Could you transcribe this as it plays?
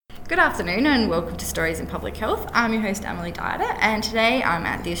Good afternoon and welcome to Stories in Public Health. I'm your host Emily Dieter, and today I'm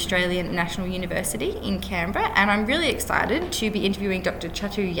at the Australian National University in Canberra, and I'm really excited to be interviewing Dr.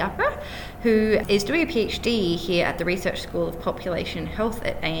 Chatu Yappa, who is doing a PhD here at the Research School of Population Health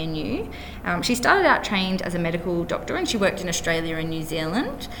at ANU. She started out trained as a medical doctor and she worked in Australia and New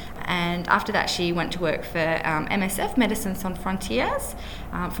Zealand, and after that she went to work for MSF, Medicine Sans Frontières,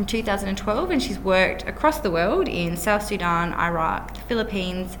 from 2012, and she's worked across the world in South Sudan, Iraq, the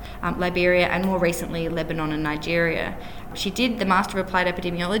Philippines, Liberia, and more recently Lebanon and Nigeria. She did the Master of Applied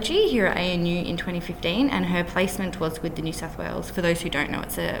Epidemiology here at ANU in 2015, and her placement was with the New South Wales. For those who don't know,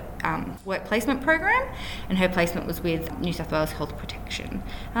 it's a work placement program, and her placement was with New South Wales Health Protection.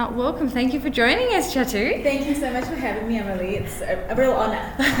 Welcome, thank you for joining us, Chatu. Thank you so much for having me, Emily. It's a real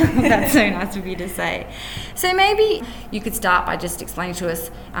honour. That's so nice of you to say. So maybe you could start by just explaining to us,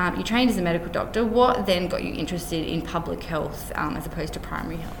 you trained as a medical doctor. What then got you interested in public health as opposed to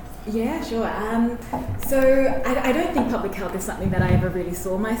primary health? Yeah, sure. So I don't think public health is something that I ever really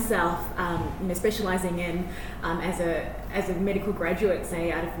saw myself, specialising in as a medical graduate,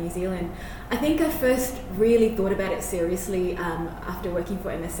 say, out of New Zealand. I think I first really thought about it seriously after working for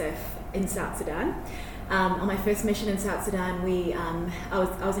MSF in South Sudan. On my first mission in South Sudan, I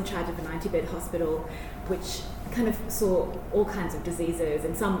was in charge of a 90-bed hospital, which kind of saw all kinds of diseases,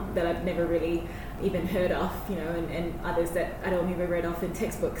 and some that I'd never really even heard of, and others that I'd only ever read of in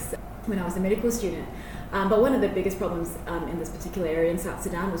textbooks when I was a medical student. But one of the biggest problems in this particular area in South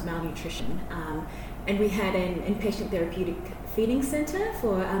Sudan was malnutrition. And we had an inpatient therapeutic feeding centre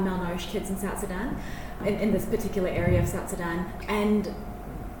for malnourished kids in South Sudan, in this particular area of South Sudan. And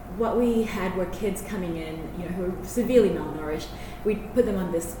what we had were kids coming in, who were severely malnourished. We'd put them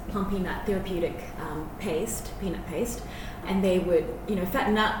on this plumpy nut therapeutic peanut paste, and they would,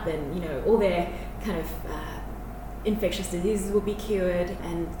 fatten up, and all their kind of infectious diseases would be cured,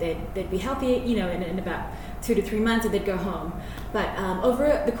 and they'd be healthy, in about 2 to 3 months, and they'd go home. But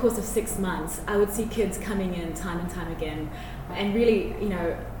over the course of 6 months, I would see kids coming in time and time again, and really,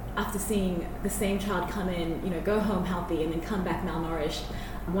 after seeing the same child come in, go home healthy and then come back malnourished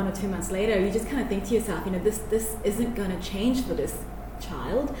 1 or 2 months later, you just kind of think to yourself, this isn't going to change for this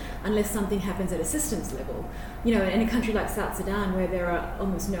child unless something happens at a systems level. In a country like South Sudan, where there are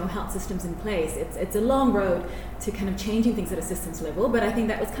almost no health systems in place, it's a long road to kind of changing things at a systems level. But I think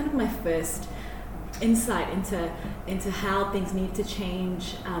that was kind of my first insight into how things need to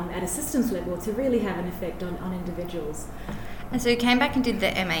change at a systems level to really have an effect on individuals. And so you came back and did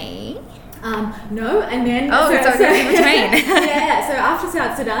the MAE? No, and then... So in between. Yeah, so after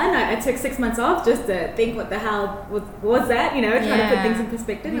South Sudan, I took 6 months off just to think what the hell was that, trying to put things in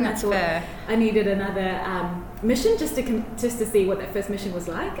perspective. And I thought fair. I needed another mission just to see what that first mission was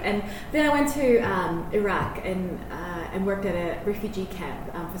like. And then I went to Iraq and worked at a refugee camp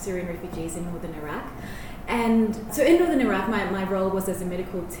for Syrian refugees in northern Iraq. And so in northern Iraq, my role was as a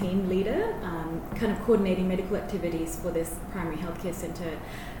medical team leader, kind of coordinating medical activities for this primary healthcare centre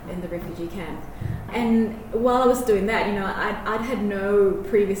in the refugee camp. And while I was doing that, I'd had no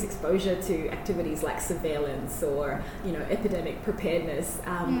previous exposure to activities like surveillance or, epidemic preparedness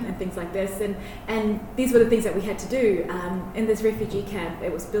and things like this. And these were the things that we had to do. In this refugee camp,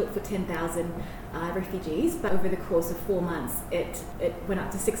 it was built for 10,000 refugees, but over the course of 4 months, it went up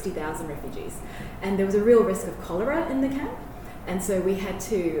to 60,000 refugees. And there was a real risk of cholera in the camp. And so we had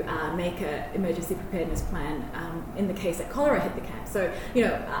to make an emergency preparedness plan in the case that cholera hit the camp. So,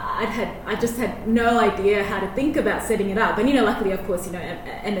 I just had no idea how to think about setting it up. And, luckily, of course,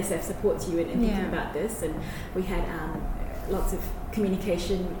 MSF supports you in thinking about this. And we had lots of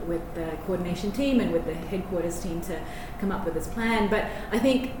communication with the coordination team and with the headquarters team to come up with this plan. But I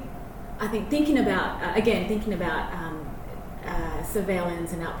think thinking about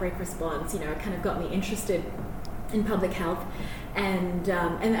surveillance and outbreak response, kind of got me interested in public health, and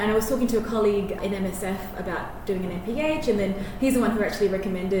I was talking to a colleague in MSF about doing an MPH, and then he's the one who actually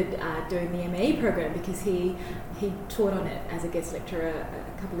recommended doing the MAE program because he taught on it as a guest lecturer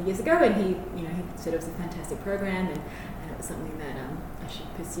a couple of years ago, and he said it was a fantastic program, and it was something that I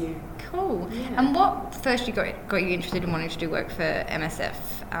should pursue. Cool. Yeah. And what first got you interested in wanting to do work for MSF?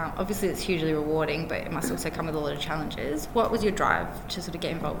 Obviously it's hugely rewarding, but it must also come with a lot of challenges. What was your drive to sort of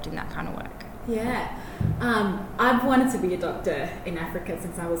get involved in that kind of work? Yeah, I've wanted to be a doctor in Africa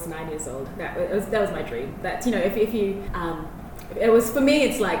since I was 9 years old. That was my dream. That if you, it was for me.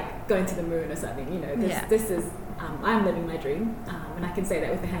 It's like going to the moon or something. This is I'm living my dream, and I can say that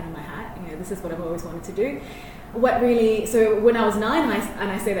with a hand on my heart. This is what I've always wanted to do. So when I was 9,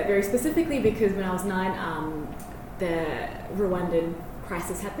 and I say that very specifically because when I was 9, the Rwandan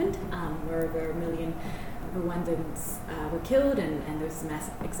crisis happened, where over 1 million Rwandans were killed, and there was a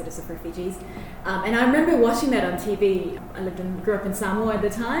massive exodus of refugees. And I remember watching that on TV. Grew up in Samoa at the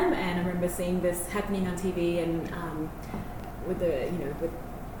time, and I remember seeing this happening on TV, and with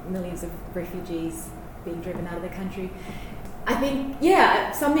millions of refugees being driven out of the country. I think,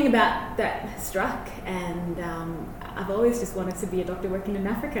 something about that struck, and I've always just wanted to be a doctor working in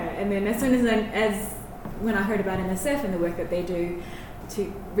Africa. And then as soon as when I heard about MSF and the work that they do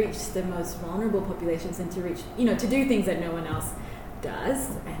to reach the most vulnerable populations and to reach, to do things that no one else does,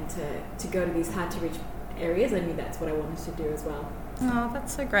 and to go to these hard to reach areas, I knew that's what I wanted to do as well. Oh,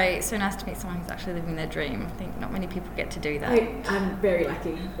 that's so great. So nice to meet someone who's actually living their dream. I think not many people get to do that. I'm very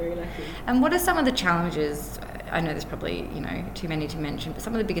lucky, very lucky. And what are some of the challenges? I know there's probably, too many to mention, but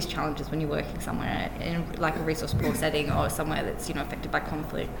some of the biggest challenges when you're working somewhere in like a resource poor setting or somewhere that's, affected by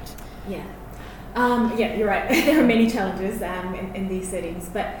conflict? Yeah. You're right. There are many challenges in these settings,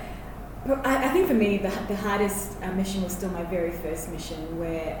 but I think for me the hardest mission was still my very first mission,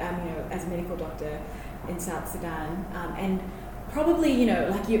 where as a medical doctor in South Sudan, and probably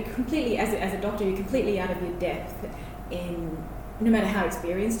like you're completely as a doctor, you're completely out of your depth in no matter how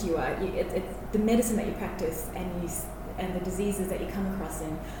experienced you are. It's the medicine that you practice and the diseases that you come across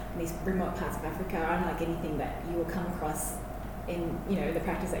in these remote parts of Africa are unlike anything that you will come across in the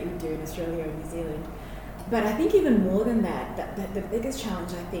practice that you would do in Australia or New Zealand. But I think even more than that, the biggest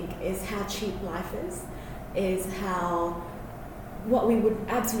challenge I think is how cheap life is how what we would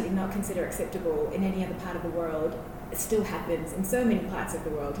absolutely not consider acceptable in any other part of the world still happens in so many parts of the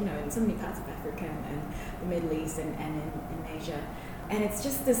world, in so many parts of Africa and the Middle East and in Asia. And it's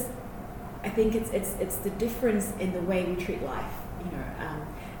just this, I think it's the difference in the way we treat life,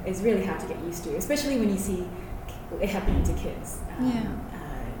 is really hard to get used to, especially when you see it happening to kids.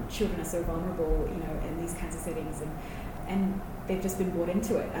 Children are so vulnerable, in these kinds of settings, and they've just been brought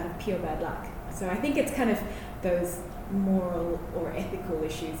into it out of pure bad luck. So I think it's kind of those moral or ethical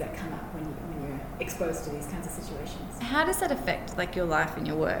issues that come up when you're exposed to these kinds of situations. How does that affect your life and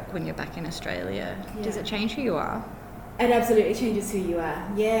your work when you're back in Australia? Yeah. Does it change who you are? It absolutely changes who you are.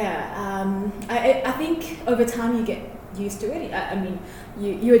 I think over time you get used to it. I mean,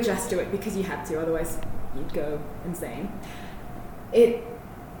 you adjust to it because you have to, otherwise you'd go insane.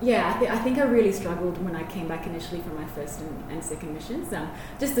 I think I really struggled when I came back initially from my first and second missions.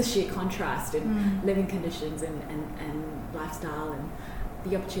 Just the sheer contrast in living conditions and lifestyle and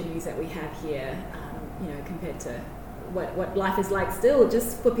the opportunities that we have here, compared to what life is like still,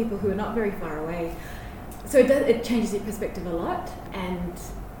 just for people who are not very far away. So it changes your perspective a lot. And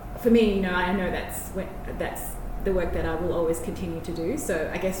for me, I know that's the work that I will always continue to do. So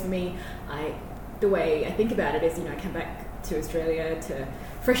I guess for me, the way I think about it is, I come back to Australia to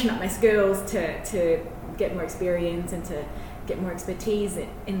freshen up my skills, to get more experience and to get more expertise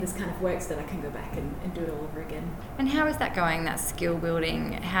in this kind of work so that I can go back and do it all over again. And how is that going, that skill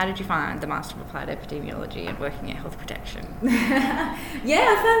building? How did you find the Master of Applied Epidemiology and working at Health Protection? I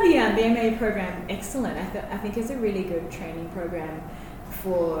found the MA program excellent. I think it's a really good training program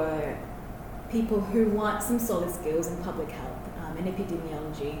for people who want some solid skills in public health and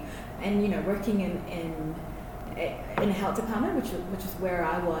epidemiology, and working in a health department, which is where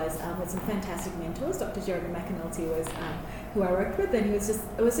I was, with some fantastic mentors. Dr. Jeremy McAnulty was who I worked with, and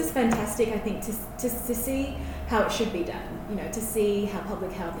it was just fantastic, I think, to see how it should be done, to see how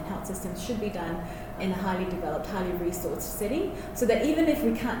public health and health systems should be done in a highly developed, highly resourced setting, so that even if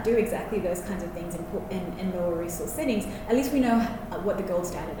we can't do exactly those kinds of things in lower resource settings, at least we know what the gold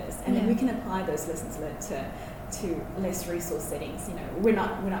standard is, and then we can apply those lessons learned to less resource settings.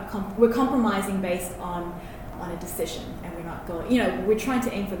 We're compromising based on a decision, and we're not going, we're trying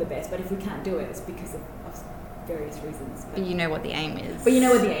to aim for the best, but if we can't do it, it's because of various reasons. But you know what the aim is.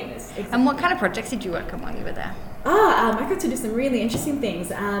 Exactly. And what kind of projects did you work on while you were there? I got to do some really interesting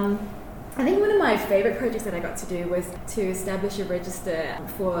things. I think one of my favourite projects that I got to do was to establish a register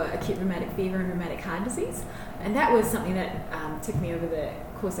for acute rheumatic fever and rheumatic heart disease, and that was something that took me over the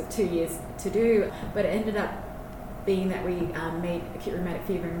course of 2 years to do, but it ended up being that we made acute rheumatic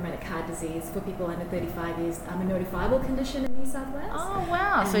fever and rheumatic heart disease for people under 35 years a notifiable condition in New South Wales. Oh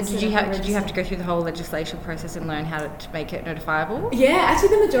wow! So did you have to go through the whole legislation process and learn how to make it notifiable? Yeah, actually,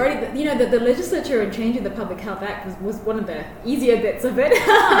 the majority, the legislature and changing the Public Health Act was one of the easier bits of it.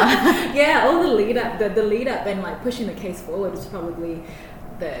 Yeah, all the lead up and pushing the case forward was probably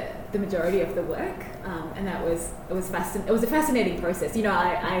the majority of the work, and it was a fascinating process.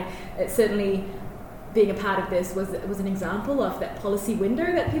 It certainly, being a part of this was an example of that policy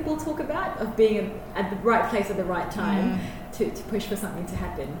window that people talk about, of being at the right place at the right time to push for something to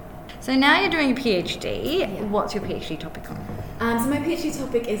happen. So now you're doing a PhD. Yeah. What's your PhD topic on? So my PhD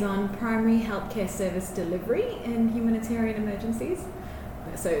topic is on primary healthcare service delivery in humanitarian emergencies.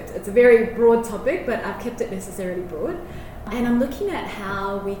 So it's a very broad topic, but I've kept it necessarily broad. And I'm looking at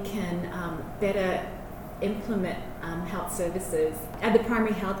how we can better implement health services at the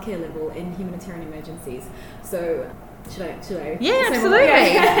primary healthcare level in humanitarian emergencies. So should I? Yeah, absolutely.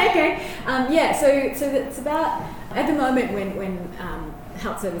 Okay. So it's about, at the moment when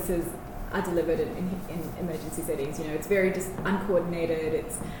health services are delivered in emergency settings, it's very just uncoordinated.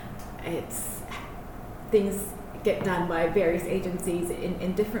 It's things get done by various agencies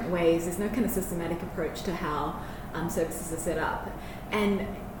in different ways. There's no kind of systematic approach to how services are set up. And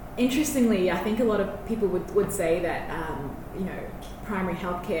interestingly, I think a lot of people would say that primary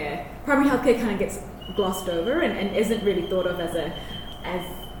healthcare kind of gets glossed over and isn't really thought of as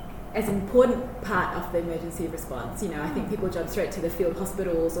an important part of the emergency response. I think people jump straight to the field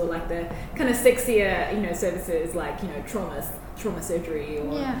hospitals or like the kind of sexier services like trauma surgery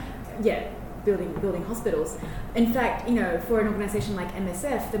or building hospitals. In fact, for an organisation like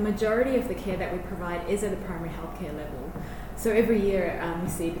MSF, the majority of the care that we provide is at the primary healthcare level. So every year we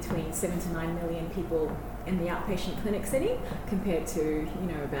see between 7 to 9 million people in the outpatient clinic setting compared to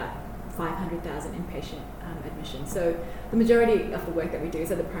about 500,000 inpatient admissions. So the majority of the work that we do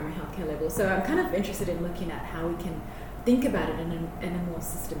is at the primary healthcare level. So I'm kind of interested in looking at how we can think about it in a more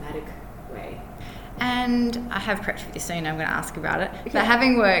systematic way. And I have prepped for this, so I'm going to ask about it. Okay. But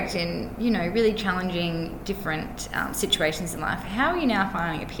having worked in, really challenging different situations in life, how are you now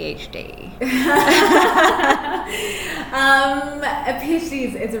finding a PhD? A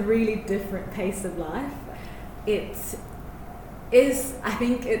PhD is a really different pace of life. It is, I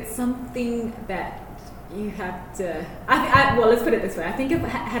think it's something that you have to, well, let's put it this way. I think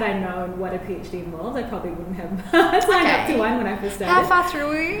had I known what a PhD involved, I probably wouldn't have signed up to one when I first started. How far through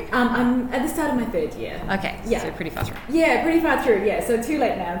were you? I'm at the start of my 3rd year. Okay, yeah. So pretty far through. Yeah, pretty far through, yeah. So too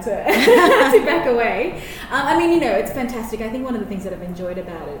late now to to back away. It's fantastic. I think one of the things that I've enjoyed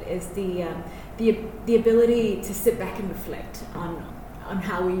about it is the ability to sit back and reflect on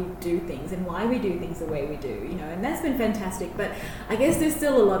how we do things and why we do things the way we do, and that's been fantastic. But I guess there's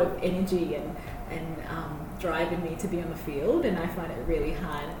still a lot of energy and drive in me to be on the field, and I find it really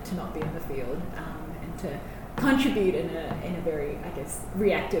hard to not be on the field and to contribute in a very, I guess,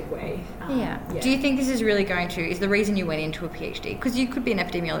 reactive way. Do you think this is really is the reason you went into a PhD, because you could be an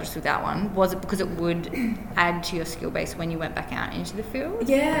epidemiologist without one, was it because it would add to your skill base when you went back out into the field?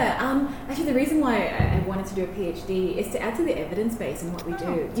 Yeah, actually the reason why I wanted to do a PhD is to add to the evidence base in what we do.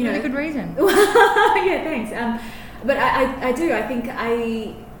 It's a really good reason. Yeah, thanks. But I do. I think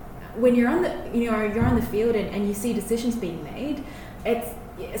when you're on the field and you see decisions being made,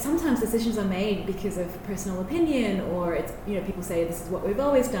 sometimes decisions are made because of personal opinion, or it's people say this is what we've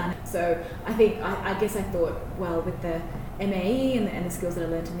always done. So I think I guess I thought, well, with the MAE and the skills that I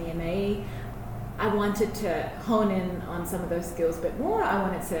learned in the MAE, I wanted to hone in on some of those skills a bit more. I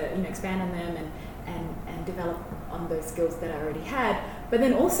wanted to expand on them and develop on those skills that I already had, but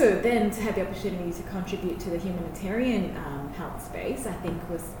then also to have the opportunity to contribute to the humanitarian health space, I think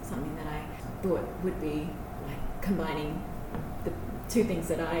was something that I thought would be like combining the two things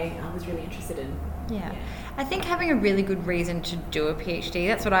that I was really interested in. Yeah. I think having a really good reason to do a PhD,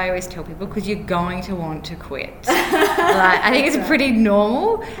 that's what I always tell people, because you're going to want to quit. I think it's pretty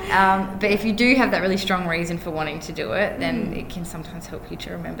normal, but if you do have that really strong reason for wanting to do it, then it can sometimes help you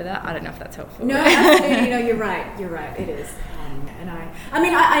to remember that. I don't know if that's helpful. No, absolutely. You're right. It is. And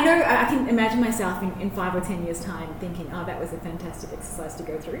I know I can imagine myself in 5 or 10 years' time thinking, oh, that was a fantastic exercise to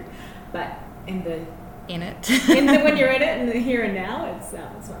go through, but when you're in it in the here and now, it's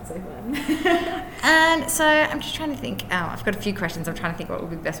not so fun. And so I'm just trying to think. I've got a few questions. I'm trying to think what would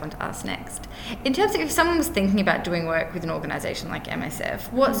be the best one to ask next. In terms of if someone was thinking about doing work with an organisation like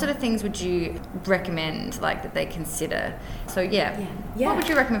MSF, what sort of things would you recommend, that they consider? So what would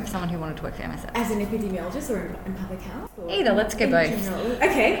you recommend for someone who wanted to work for MSF? As an epidemiologist or in public health? Either. Let's go both.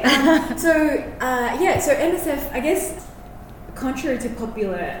 Okay. So MSF, I guess, contrary to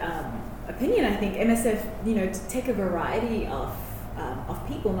popular opinion, I think MSF, to take a variety of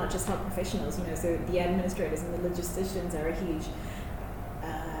people, not just health professionals. So the administrators and the logisticians are a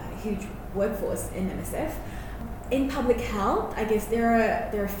huge workforce in MSF. In public health, I guess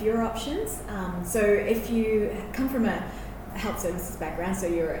there are fewer options. So if you come from a health services background, so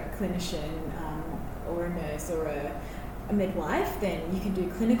you're a clinician or a nurse or a midwife, then you can do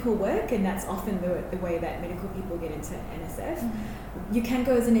clinical work, and that's often the way that medical people get into MSF. You can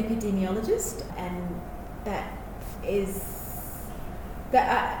go as an epidemiologist, and that is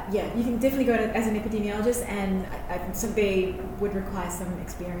Yeah, you can definitely go as an epidemiologist, and so they would require some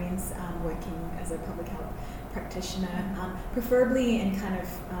experience working as a public health practitioner, preferably in kind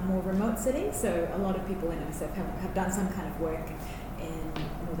of more remote settings. So a lot of people in MSF have done some kind of work in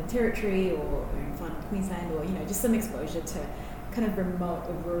Northern Territory or in far north Queensland, or just some exposure to kind of remote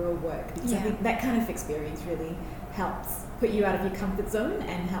or rural work, because I think that kind of experience really helps put you out of your comfort zone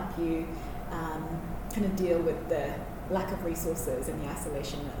and help you kind of deal with the lack of resources and the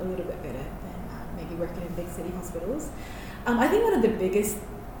isolation a little bit better than maybe working in big city hospitals. I think one of the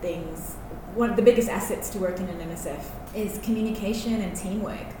biggest assets to working in MSF is communication and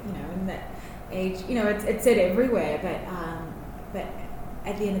teamwork. In that age, it's said everywhere, but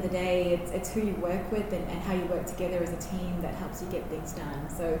at the end of the day, it's who you work with and how you work together as a team that helps you get things done.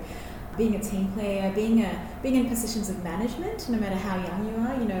 So being a team player, being in positions of management, no matter how young you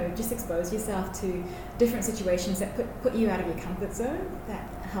are, just expose yourself to different situations that put you out of your comfort zone, that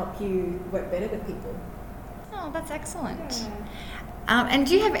help you work better with people. Oh, that's excellent. Yeah. And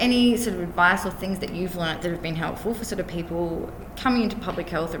do you have any sort of advice or things that you've learnt that have been helpful for sort of people coming into public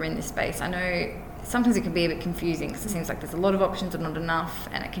health or in this space? I know sometimes it can be a bit confusing because it seems like there's a lot of options and not enough,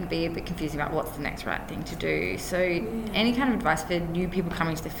 and it can be a bit confusing about what's the next right thing to do. So any kind of advice for new people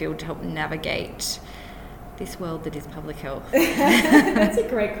coming to the field to help navigate this world that is public health? That's a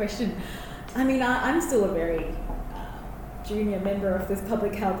great question. I mean, I'm still a very junior member of this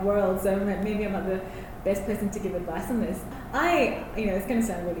public health world, so maybe I'm not the best person to give advice on this. It's going to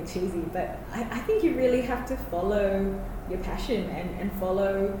sound really cheesy, but I think you really have to follow your passion and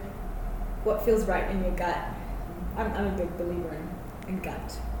follow what feels right in your gut. I'm a big believer in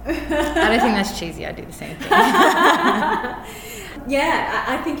gut. I don't think that's cheesy. I do the same thing. Yeah,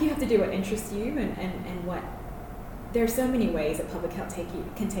 I think you have to do what interests you and what. There are so many ways that public health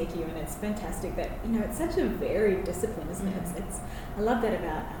can take you, and it's fantastic that it's such a varied discipline, isn't it? I love that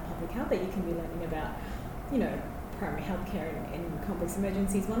about public health, that you can be learning about primary healthcare in complex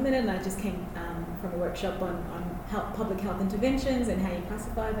emergencies one minute, and I just came from a workshop on public health interventions and how you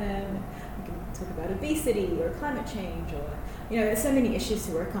classify them. We can talk about obesity or climate change, or there's so many issues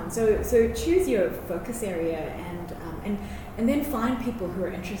to work on. So choose your focus area and then find people who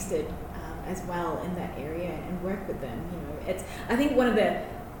are interested as well in that area and work with them. I think one of the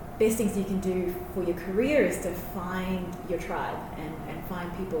best things you can do for your career is to find your tribe and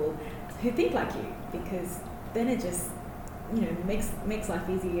find people who think like you, because then it just makes life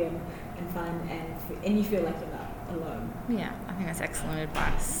easy and fun, and you feel like you're not alone. Yeah, I think that's excellent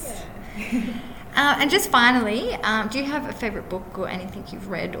advice. Yeah. And just finally, do you have a favourite book or anything you've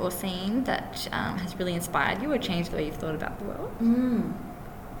read or seen that has really inspired you or changed the way you've thought about the world?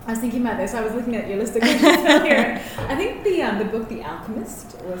 I was thinking about this. I was looking at your list of questions earlier. I think the book The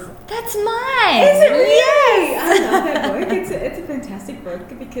Alchemist was... That's mine! Is it really? Yes! I love that book. It's a fantastic book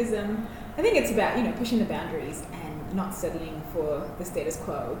because I think it's about pushing the boundaries and not settling for the status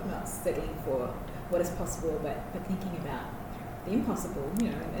quo, not settling for what is possible, but thinking about the impossible,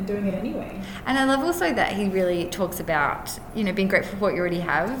 and doing it anyway. And I love also that he really talks about, being grateful for what you already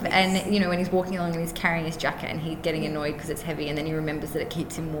have. Yes. And, when he's walking along and he's carrying his jacket and he's getting annoyed because it's heavy, and then he remembers that it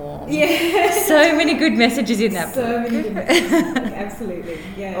keeps him warm. Yeah. So many good messages in that book. So many good messages. Absolutely.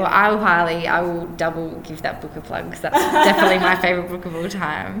 Yeah. Well, I will double give that book a plug, because that's definitely my favourite book of all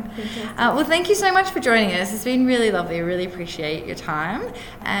time. Well, thank you so much for joining us. It's been really lovely. I really appreciate your time.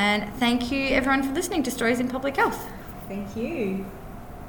 And thank you, everyone, for listening to Stories in Public Health. Thank you.